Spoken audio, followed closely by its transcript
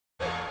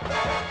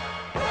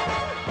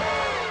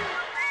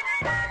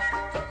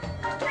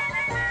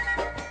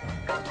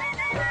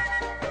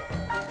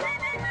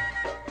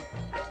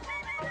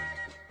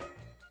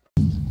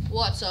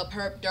up,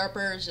 herp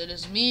darpers? It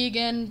is me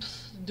again,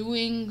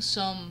 doing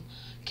some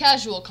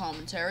casual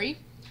commentary,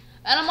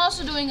 and I'm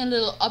also doing a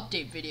little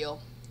update video.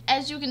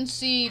 As you can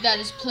see, that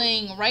is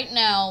playing right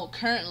now,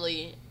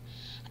 currently.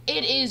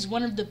 It is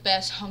one of the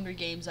best Hunger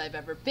Games I've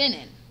ever been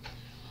in.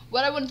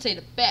 Well, I wouldn't say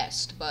the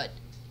best, but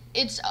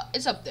it's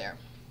up there.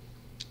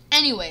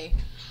 Anyway,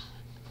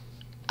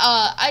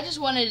 I just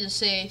wanted to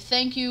say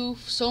thank you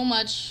so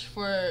much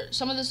for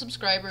some of the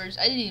subscribers.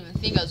 I didn't even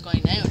think I was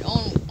going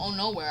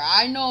nowhere.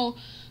 I know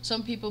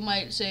some people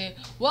might say,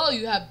 well,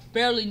 you have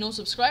barely no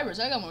subscribers.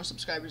 I got more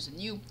subscribers than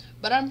you.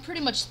 But I'm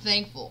pretty much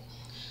thankful.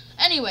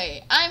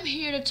 Anyway, I'm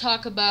here to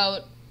talk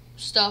about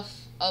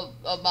stuff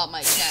about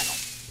my channel.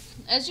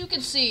 As you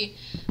can see,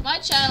 my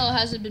channel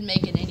hasn't been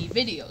making any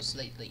videos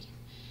lately.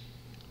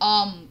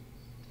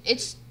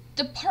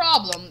 The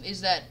problem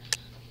is that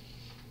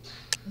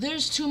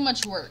there's too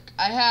much work.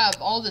 I have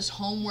all this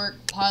homework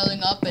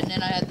piling up, and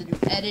then I have to do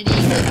editing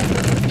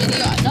and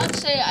video. Not to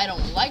say I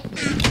don't like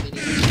making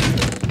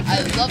videos.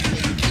 I love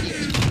making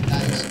videos for you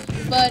guys,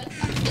 but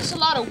it's a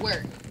lot of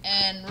work,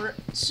 and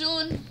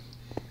soon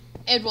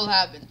it will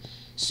happen.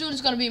 Soon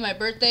it's gonna be my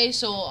birthday,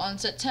 so on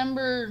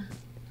September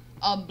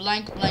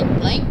blank blank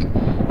blank,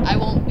 I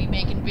won't be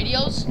making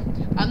videos.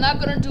 I'm not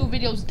gonna do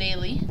videos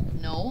daily.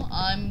 No,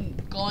 I'm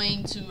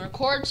going to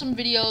record some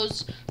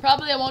videos.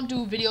 Probably I won't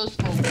do videos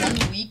for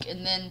 1 week,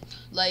 and then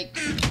like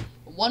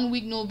 1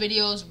 week no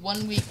videos,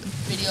 1 week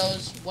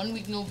videos, 1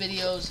 week no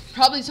videos,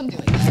 probably something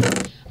like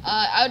that.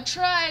 I'll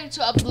try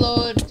to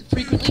upload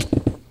frequently,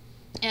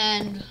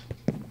 and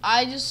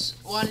I just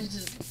wanted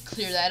to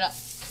clear that up.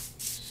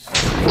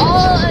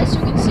 As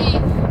you can see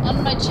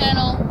on my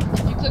channel,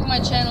 if you click my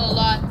channel a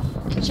lot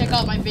and check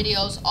out my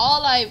videos,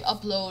 all I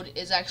upload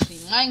is actually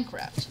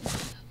Minecraft.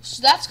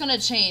 So that's gonna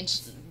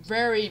change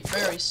very,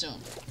 very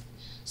soon.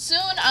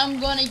 Soon I'm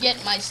gonna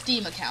get my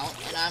Steam account,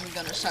 and I'm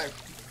gonna start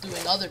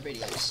doing other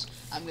videos.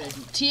 I'm gonna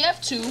do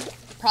TF2,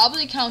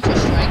 probably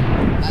Counter-Strike.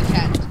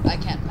 I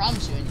can't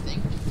promise you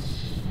anything.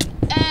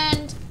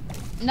 And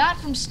not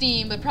from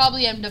Steam, but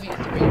probably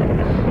MW3.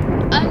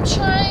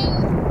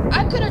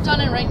 I could have done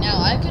it right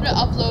now. I could have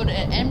uploaded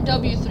an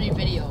MW3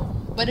 video,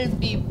 but it'd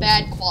be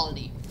bad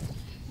quality.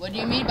 What do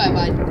you mean by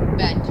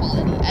bad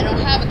quality? I don't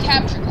have a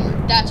capture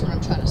card. That's what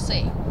I'm trying to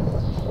say.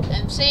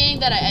 I'm saying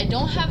that I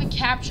don't have a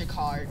capture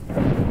card.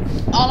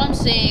 All I'm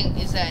saying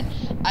is that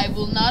I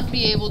will not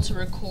be able to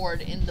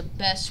record in the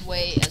best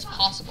way as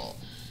possible.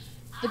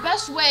 The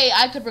best way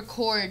I could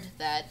record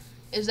that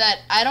is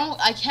that I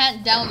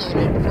can't download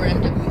it for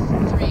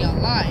MW3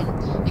 online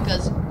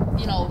because,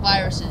 you know,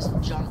 viruses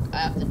and junk. I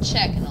have to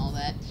check and all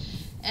that.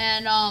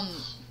 And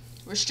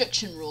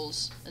restriction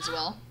rules as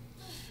well.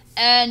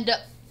 And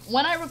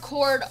when I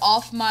record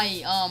off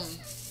my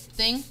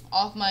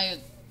off my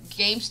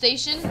game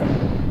station,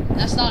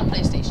 that's not a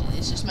PlayStation,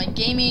 it's just my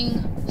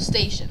gaming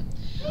station,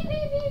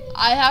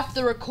 I have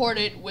to record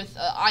it with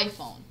an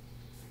iPhone.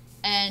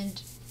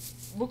 And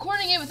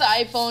recording it with the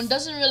iPhone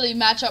doesn't really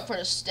match up for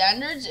the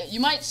standards. You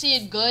might see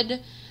it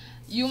good,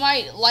 you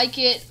might like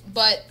it,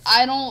 but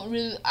I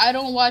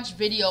don't watch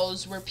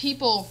videos where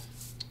people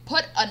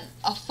put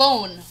a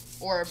phone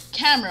or a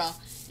camera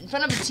in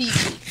front of a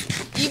TV,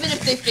 even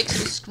if they fix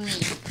the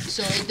screen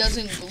so it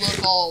doesn't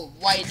look all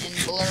white and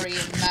blurry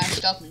and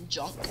mashed up and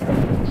junk,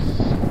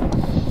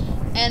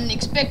 and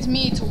expect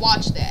me to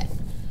watch that.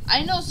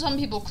 I know some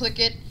people click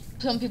it,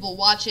 some people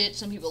watch it,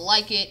 some people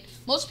like it.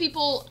 Most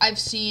people I've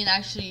seen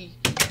actually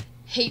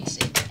hates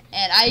it,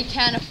 and I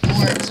can't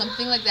afford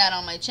something like that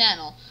on my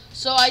channel.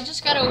 So I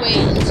just gotta wait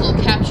until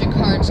capture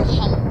cards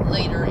come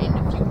later in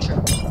the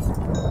future.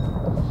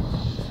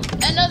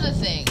 Another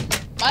thing,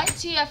 my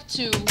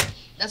TF2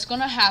 that's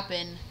gonna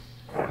happen,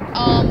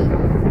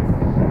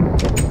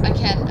 I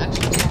can't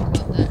actually talk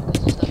about that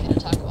because there's nothing to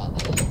talk about.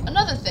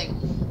 Another thing,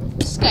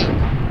 Skype.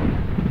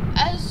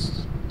 As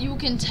you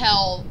can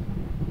tell,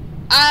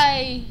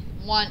 I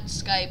want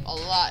Skype a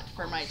lot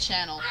for my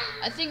channel.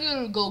 I think it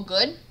would go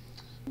good,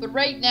 but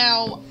right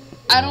now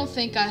I don't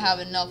think I have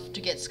enough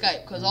to get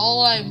Skype, because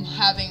all I'm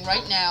having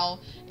right now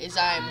is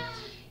I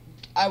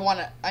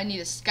need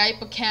a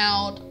Skype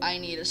account, I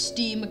need a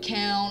Steam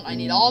account, I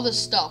need all this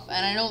stuff,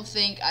 and I don't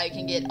think I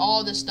can get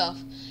all this stuff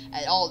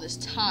at all this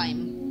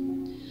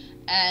time.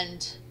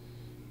 And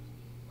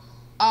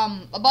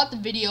about the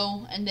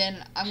video, and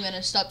then I'm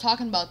gonna stop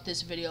talking about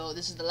this video.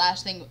 This is the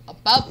last thing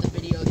about the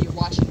video you're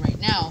watching right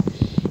now,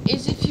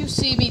 is if you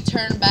see me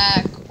turn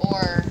back,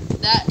 or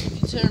that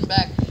if you turn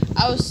back,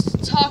 I was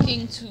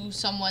talking to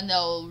someone that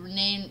will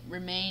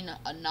remain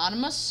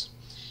anonymous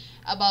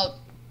about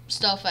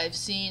stuff I've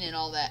seen and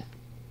all that.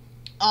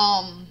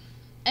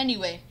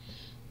 Anyway,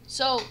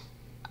 so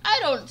I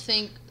don't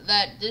think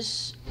that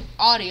this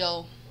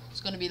audio is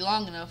going to be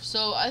long enough,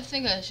 so I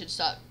think I should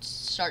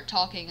start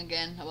talking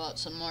again about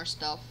some more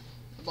stuff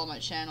about my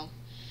channel.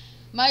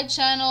 My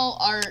channel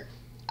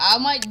I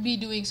might be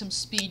doing some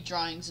speed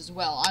drawings as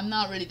well. I'm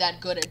not really that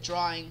good at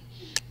drawing,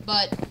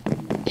 but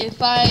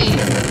if I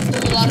do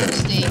a lot of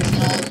mistakes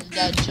and all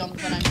that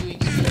junk when I'm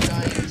doing speed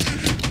drawings,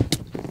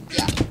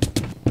 yeah.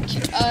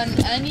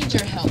 And I need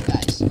your help,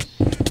 guys.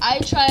 I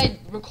tried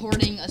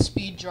recording a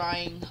speed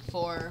drawing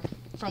for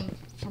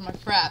my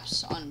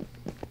fraps on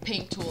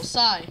Paint Tool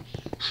Sci,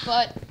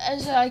 but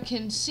as I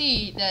can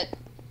see that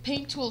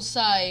Paint Tool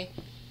Sci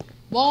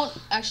won't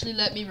actually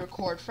let me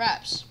record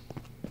fraps.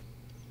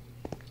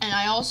 And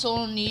I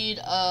also need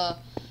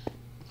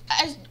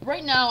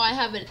right now I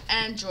have an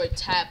Android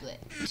tablet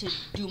to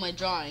do my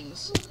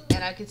drawings,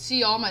 and I can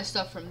see all my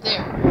stuff from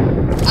there.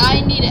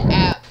 I need an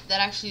app that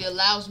actually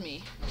allows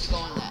me to go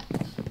on that.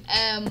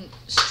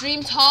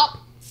 Stream Top,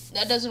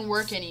 that doesn't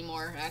work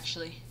anymore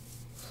actually.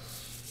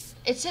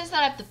 It says that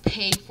I have to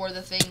pay for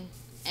the thing,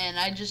 and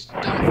I just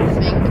don't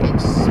think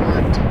it's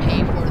smart to pay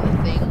for the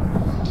thing.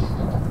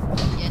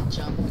 Get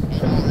junk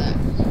and all that.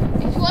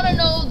 If you want to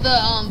know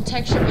the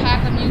texture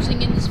pack I'm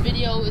using in this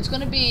video, it's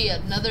going to be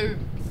another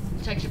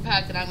texture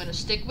pack that I'm going to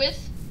stick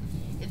with.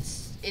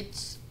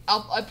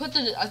 I put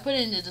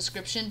it in the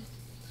description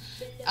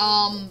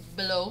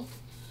below.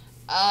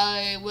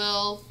 I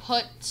will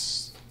put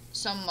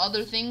some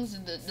other things.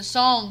 The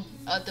song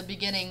at the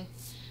beginning.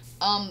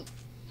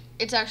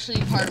 It's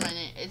actually part of my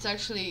name.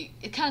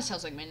 It kind of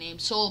sounds like my name,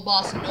 Soul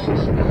Bossa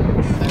Nova.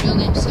 My real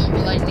name's Silver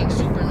Lightning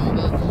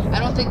Supernova. I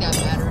don't think that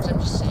matters.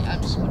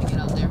 I'm just putting it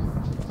out there.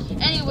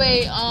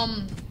 Anyway,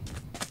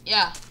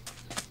 yeah.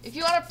 If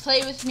you want to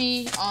play with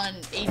me on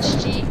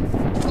HG,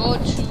 go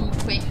to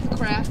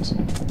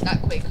QuakeCraft.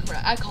 Not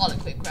QuakeCraft. I call it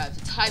QuakeCraft.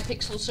 It's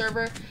Hypixel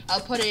server.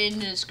 I'll put it in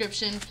the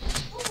description.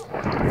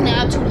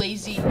 Now I'm too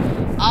lazy.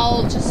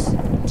 I'll just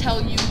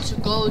tell you to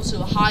go to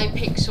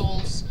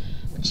Hypixel's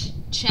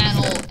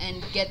channel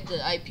and get the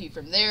IP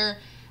from there.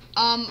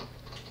 I'll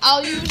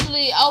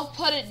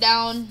put it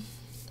down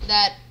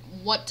that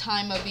what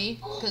time I'll be,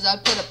 because I'll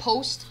put a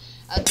post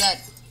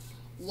that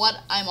what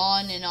I'm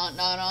on and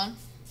not on.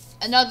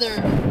 Another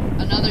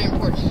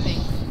important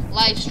thing,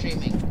 live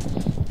streaming.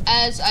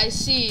 As I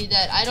see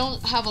that I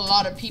don't have a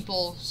lot of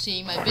people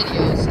seeing my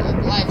videos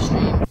of live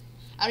stream.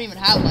 I don't even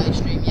have live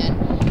stream yet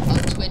on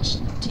Twitch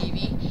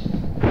TV.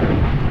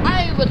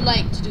 I would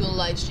like to do a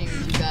live stream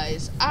with you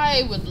guys.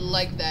 I would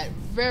like that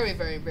very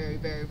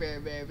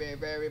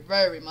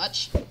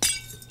much.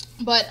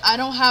 But I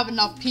don't have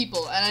enough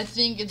people, and I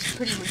think it's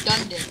pretty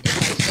redundant if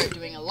I start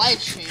doing a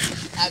live stream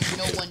and have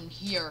no one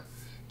here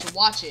to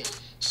watch it.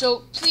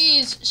 So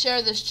please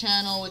share this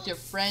channel with your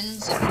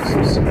friends. If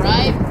you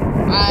subscribe,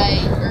 I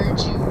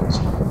urge you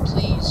to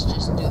please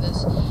just do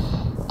this.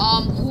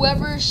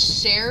 Whoever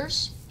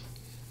shares,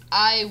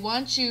 I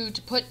want you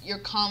to put your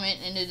comment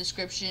in the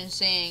description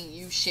saying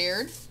you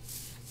shared.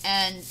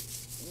 And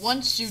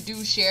once you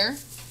do share,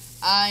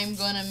 I'm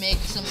gonna make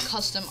some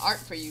custom art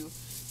for you.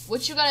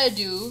 What you gotta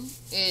do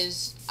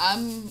is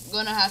I'm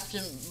gonna have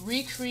to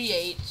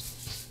recreate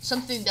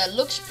something that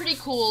looks pretty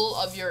cool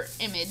of your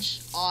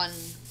image on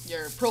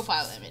your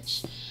profile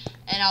image,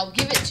 and I'll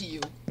give it to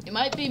you. It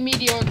might be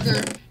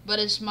mediocre, but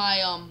it's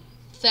my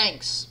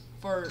thanks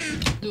for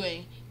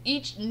doing.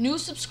 Each new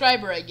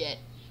subscriber I get,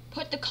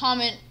 put the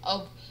comment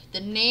of the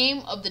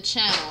name of the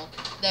channel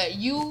that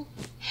you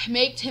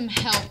made him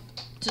help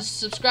to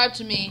subscribe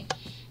to me,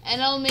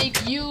 and I'll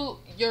make you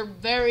your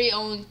very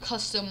own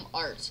custom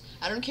art.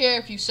 I don't care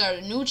if you start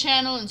a new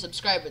channel and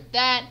subscribe with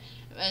that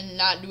and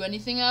not do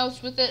anything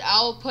else with it.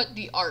 I'll put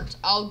the art.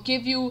 I'll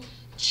give you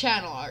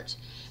channel art.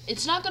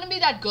 It's not going to be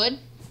that good.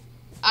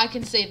 I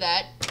can say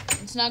that.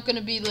 It's not going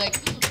to be like,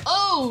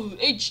 oh,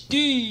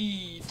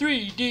 HD,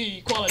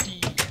 3D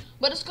quality.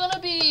 But it's going to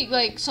be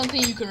like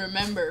something you can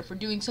remember for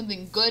doing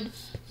something good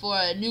for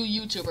a new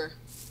YouTuber.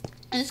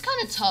 And it's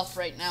kind of tough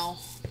right now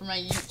for my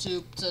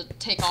YouTube to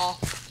take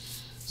off.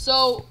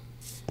 So,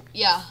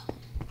 yeah.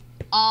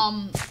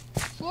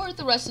 For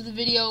the rest of the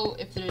video,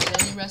 if there's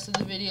any rest of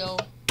the video,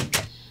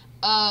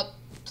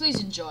 please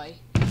enjoy.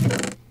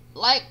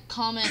 Like,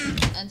 comment,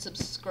 and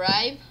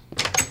subscribe.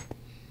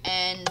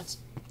 And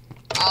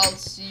I'll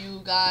see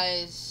you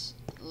guys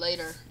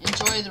later.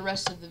 Enjoy the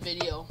rest of the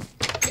video.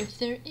 If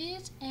there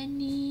is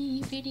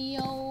any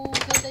video,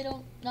 because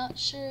I'm not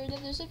sure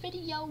that there's a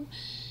video.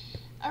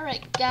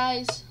 Alright,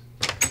 guys.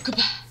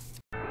 Goodbye.